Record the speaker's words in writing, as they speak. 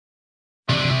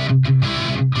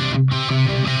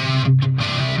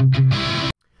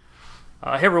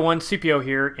Hey everyone, CPO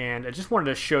here, and I just wanted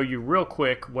to show you real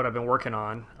quick what I've been working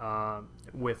on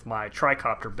with my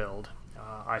Tricopter build.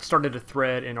 I started a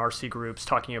thread in RC groups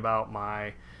talking about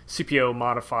my CPO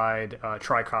modified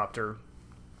Tricopter,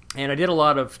 and I did a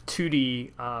lot of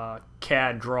 2D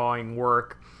CAD drawing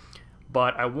work,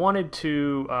 but I wanted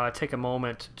to take a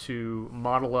moment to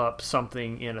model up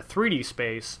something in a 3D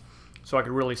space so I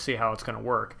could really see how it's going to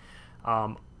work.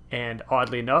 And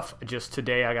oddly enough, just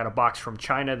today I got a box from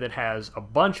China that has a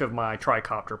bunch of my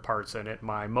Tricopter parts in it.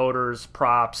 My motors,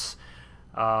 props,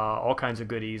 all kinds of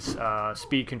goodies,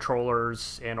 speed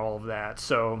controllers, and all of that.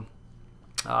 So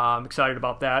I'm excited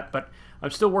about that, but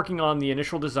I'm still working on the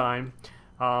initial design.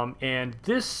 And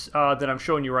this that I'm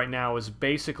showing you right now is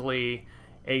basically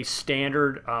a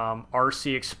standard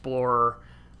RC Explorer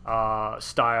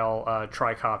style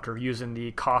Tricopter using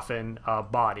the coffin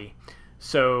body.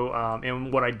 So,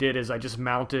 and what I did is I just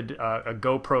mounted a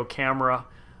GoPro camera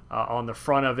on the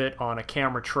front of it on a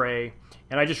camera tray,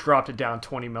 and I just dropped it down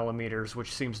 20 millimeters,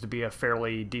 which seems to be a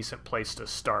fairly decent place to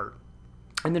start.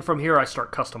 And then from here I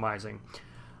start customizing.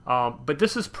 But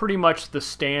this is pretty much the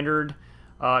standard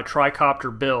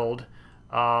Tricopter build,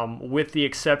 with the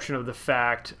exception of the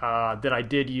fact that I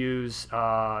did use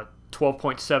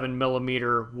 12.7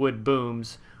 millimeter wood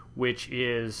booms, which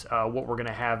is what we're going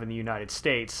to have in the United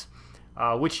States.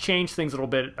 Which changed things a little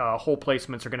bit. Hole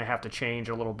placements are going to have to change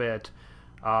a little bit,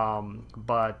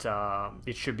 but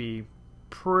it should be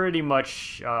pretty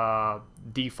much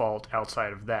default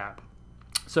outside of that.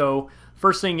 So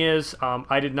first thing is,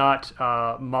 I did not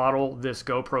model this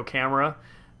GoPro camera.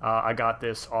 I got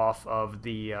this off of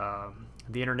the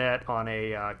internet on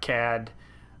a CAD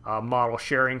model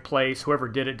sharing place. Whoever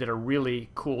did it did a really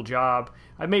cool job.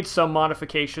 I made some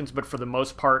modifications, but for the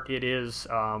most part it is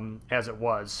as it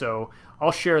was. So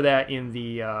I'll share that in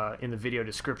the video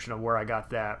description of where I got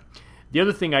that. The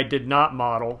other thing I did not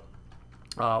model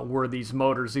were these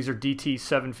motors. These are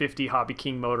DT450 Hobby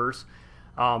King motors.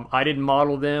 I didn't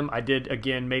model them. I did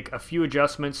again make a few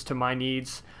adjustments to my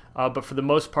needs, but for the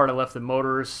most part I left the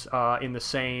motors in the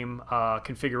same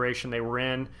configuration they were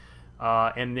in.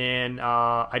 And then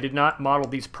I did not model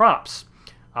these props.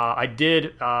 I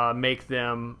did make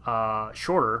them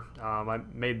shorter. I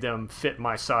made them fit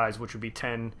my size, which would be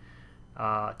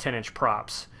 10-inch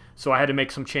props. So I had to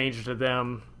make some changes to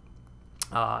them.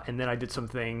 And then I did some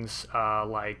things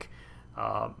like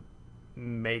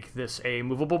make this a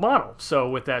movable model. So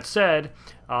with that said,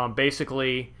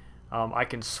 basically I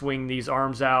can swing these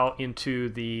arms out into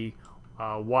the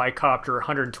Y-copter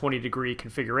 120 degree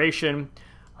configuration.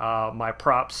 My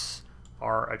props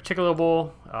are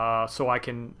articulable, so I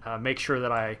can make sure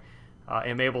that I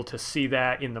am able to see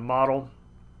that in the model,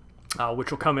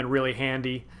 which will come in really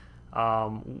handy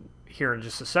here in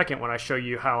just a second when I show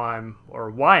you how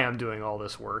why I'm doing all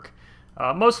this work.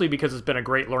 Mostly because it's been a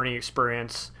great learning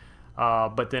experience,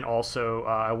 but then also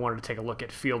I wanted to take a look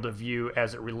at field of view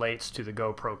as it relates to the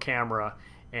GoPro camera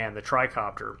and the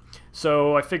Tricopter.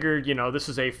 So I figured, you know, this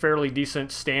is a fairly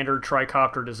decent standard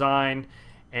Tricopter design.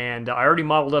 And I already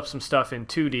modeled up some stuff in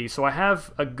 2D, so I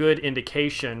have a good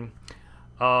indication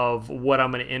of what I'm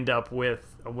going to end up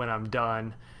with when I'm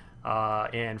done.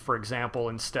 And for example,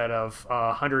 instead of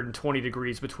 120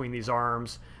 degrees between these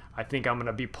arms, I think I'm going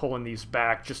to be pulling these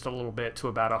back just a little bit to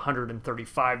about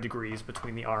 135 degrees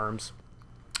between the arms.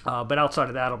 But outside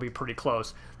of that, it'll be pretty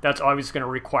close. That's obviously going to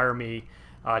require me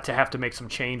to have to make some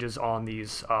changes on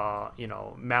these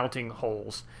mounting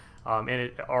holes. And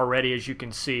it already, as you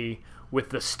can see, with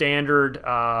the standard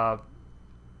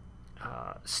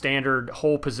standard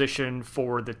hole position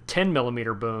for the 10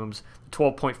 millimeter booms, the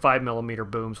 12.5 millimeter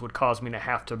booms would cause me to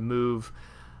have to move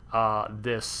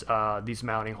these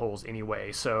mounting holes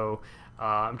anyway. So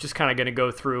I'm just kind of going to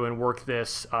go through and work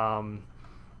this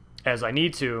as I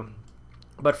need to.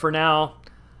 But for now,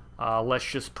 let's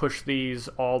just push these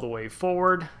all the way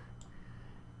forward.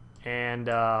 And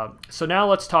so now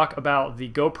let's talk about the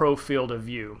GoPro field of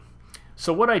view.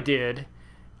 So what I did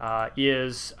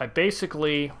is I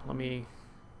basically, let me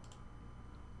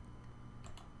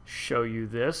show you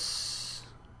this.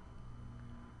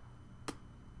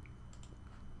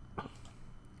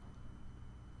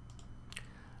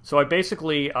 So I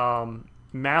basically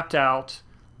mapped out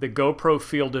the GoPro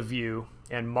field of view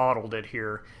and modeled it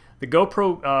here. The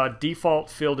GoPro default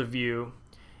field of view,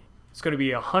 it's going to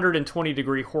be a 120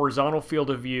 degree horizontal field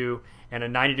of view and a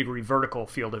 90 degree vertical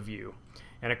field of view.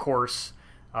 And of course,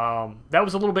 that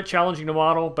was a little bit challenging to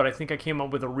model, but I think I came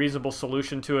up with a reasonable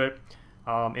solution to it.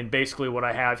 And basically what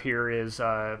I have here is,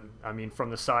 I mean, from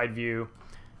the side view,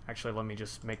 actually let me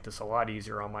just make this a lot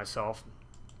easier on myself.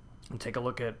 and take a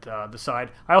look at the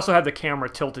side. I also have the camera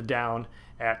tilted down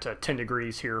at 10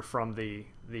 degrees here from the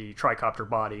tricopter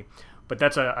body, but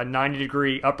that's a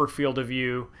 90-degree upper field of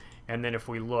view, and then if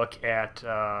we look at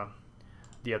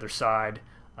the other side,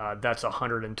 that's a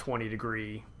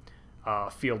 120-degree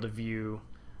field of view.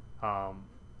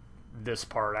 This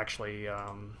part actually,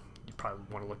 you probably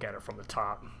want to look at it from the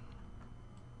top.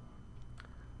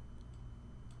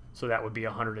 So that would be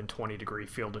a 120-degree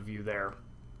field of view there.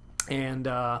 And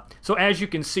so as you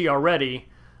can see already,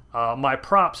 my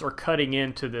props are cutting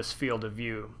into this field of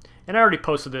view. And I already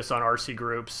posted this on RC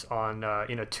groups on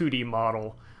in a 2D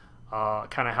model,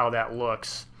 kind of how that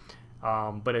looks.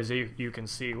 But as you can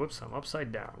see, whoops, I'm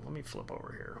upside down. Let me flip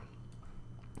over here.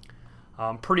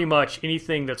 Pretty much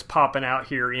anything that's popping out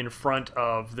here in front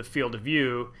of the field of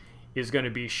view is going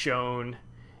to be shown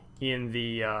in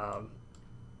the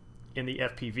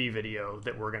FPV video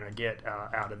that we're going to get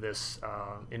out of this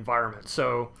environment.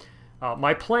 So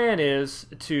my plan is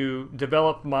to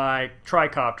develop my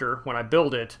tricopter when I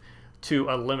build it to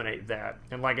eliminate that.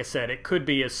 And like I said, it could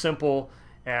be as simple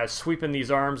as sweeping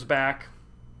these arms back.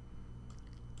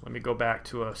 Let me go back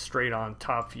to a straight on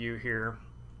top view here.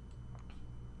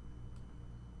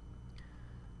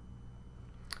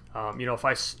 You know,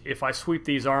 if I sweep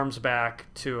these arms back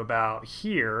to about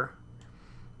here,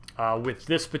 with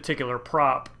this particular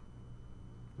prop,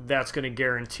 that's going to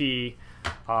guarantee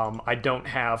I don't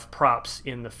have props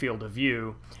in the field of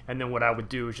view. And then what I would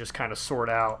do is just kind of sort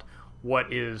out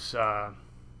what is that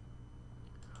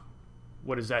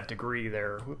degree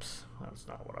there. Whoops, that's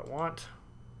not what I want.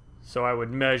 So I would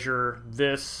measure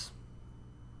this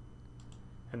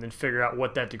and then figure out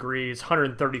what that degree is.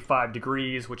 135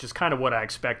 degrees, which is kind of what I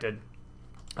expected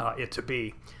it to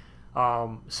be.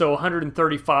 So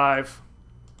 135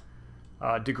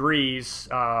 degrees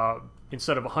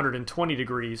instead of 120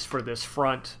 degrees for this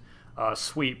front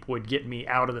sweep would get me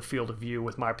out of the field of view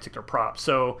with my particular prop.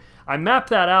 So I mapped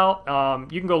that out.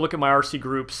 You can go look at my RC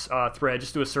groups thread.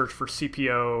 Just do a search for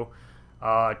CPO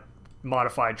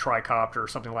modified tricopter or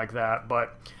something like that.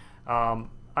 But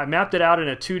I mapped it out in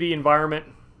a 2D environment,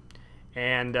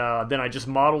 and then I just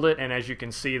modeled it, and as you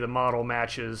can see, the model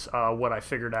matches what I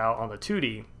figured out on the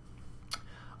 2D.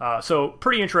 So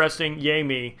pretty interesting, yay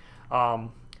me.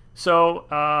 I'll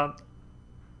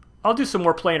do some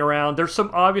more playing around. There's some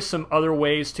other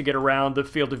ways to get around the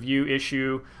field of view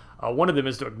issue. One of them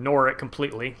is to ignore it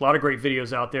completely. A lot of great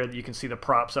videos out there that you can see the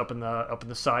props up in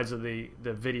the sides of the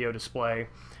video display.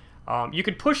 You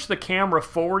could push the camera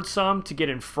forward some to get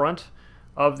in front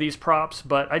of these props,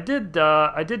 but I did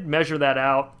measure that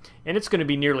out, and it's going to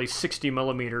be nearly 60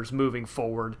 millimeters moving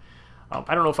forward.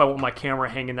 I don't know if I want my camera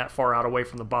hanging that far out away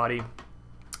from the body.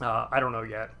 I don't know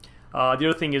yet. The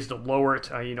other thing is to lower it.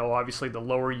 You know, obviously the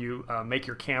lower you make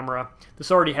your camera.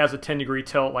 This already has a 10-degree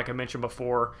tilt, like I mentioned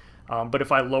before, but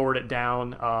if I lowered it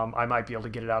down, I might be able to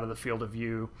get it out of the field of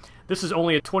view. This is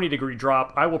only a 20-degree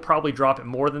drop. I will probably drop it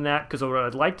more than that, because what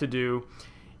I'd like to do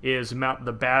is mount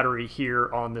the battery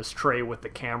here on this tray with the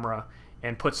camera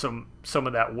and put some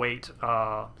of that weight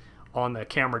on the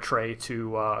camera tray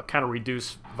to kind of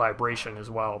reduce vibration as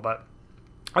well. But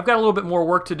I've got a little bit more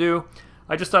work to do.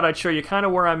 I just thought I'd show you kind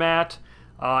of where I'm at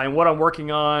and what I'm working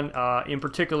on, in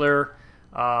particular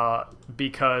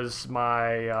because my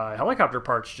helicopter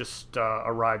parts just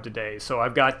arrived today. So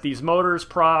I've got these motors,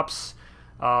 props,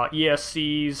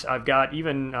 ESCs. I've got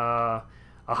even a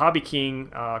Hobby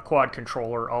King quad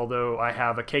controller, although I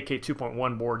have a KK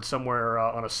 2.1 board somewhere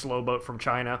on a slow boat from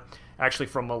China, actually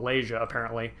from Malaysia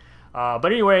apparently. But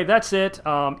anyway, that's it.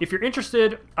 If you're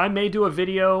interested, I may do a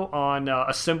video on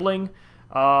assembling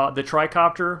the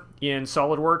tricopter in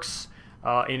SolidWorks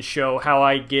and show how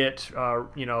I get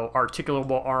you know,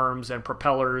 articulable arms and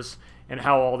propellers and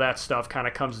how all that stuff kind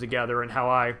of comes together and how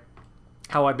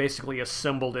I basically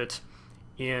assembled it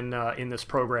in this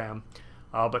program.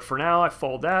 But for now, I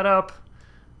fold that up,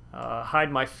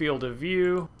 hide my field of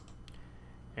view,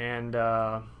 and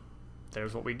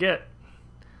there's what we get.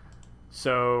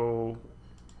 So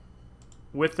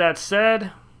with that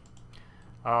said,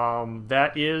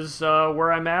 that is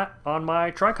where I'm at on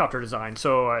my tricopter design.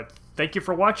 So thank you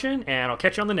for watching, and I'll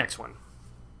catch you on the next one.